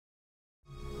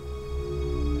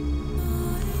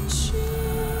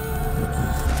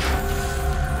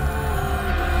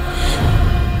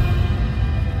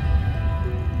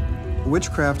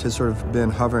Witchcraft has sort of been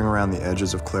hovering around the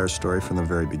edges of Claire's story from the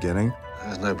very beginning.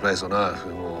 There's no place on earth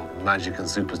with more magic and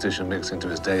superstition mixed into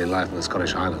its daily life in the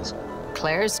Scottish Highlands.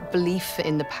 Claire's belief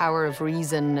in the power of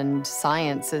reason and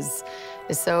science is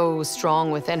so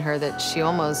strong within her that she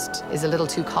almost is a little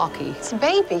too cocky. It's a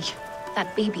baby.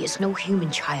 That baby is no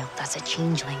human child. That's a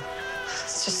changeling.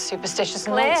 It's just superstitious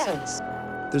Claire. nonsense.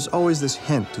 There's always this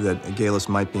hint that Gaelis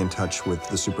might be in touch with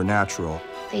the supernatural.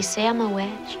 They say I'm a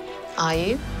witch. Are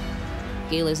you?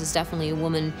 Gaelis is definitely a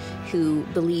woman who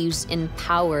believes in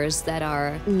powers that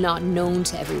are not known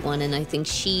to everyone, and I think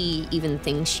she even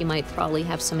thinks she might probably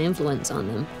have some influence on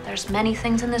them. There's many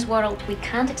things in this world we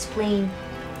can't explain.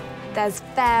 There's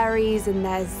fairies and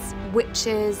there's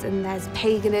witches and there's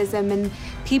paganism, and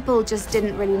people just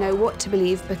didn't really know what to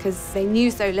believe because they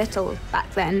knew so little back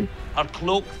then. Her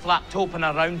cloak flapped open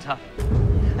around her,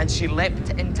 and she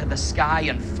leapt into the sky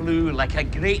and flew like a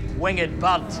great winged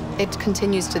bird. It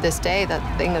continues to this day,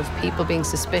 that thing of people being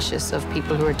suspicious of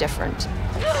people who are different.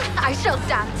 I shall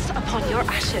dance upon your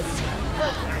ashes.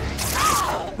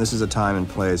 This is a time and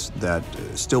place that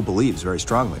still believes very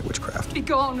strongly in witchcraft.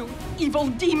 Begone, evil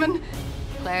demon.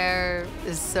 Claire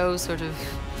is so sort of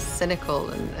cynical,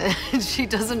 and she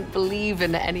doesn't believe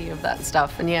in any of that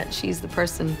stuff, and yet she's the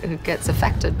person who gets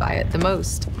affected by it the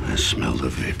most. I smell the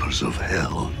vapors of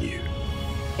hell on you.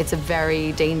 It's a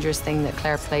very dangerous thing that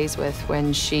Claire plays with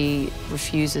when she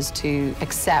refuses to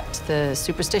accept the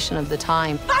superstition of the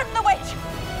time. I'm the witch!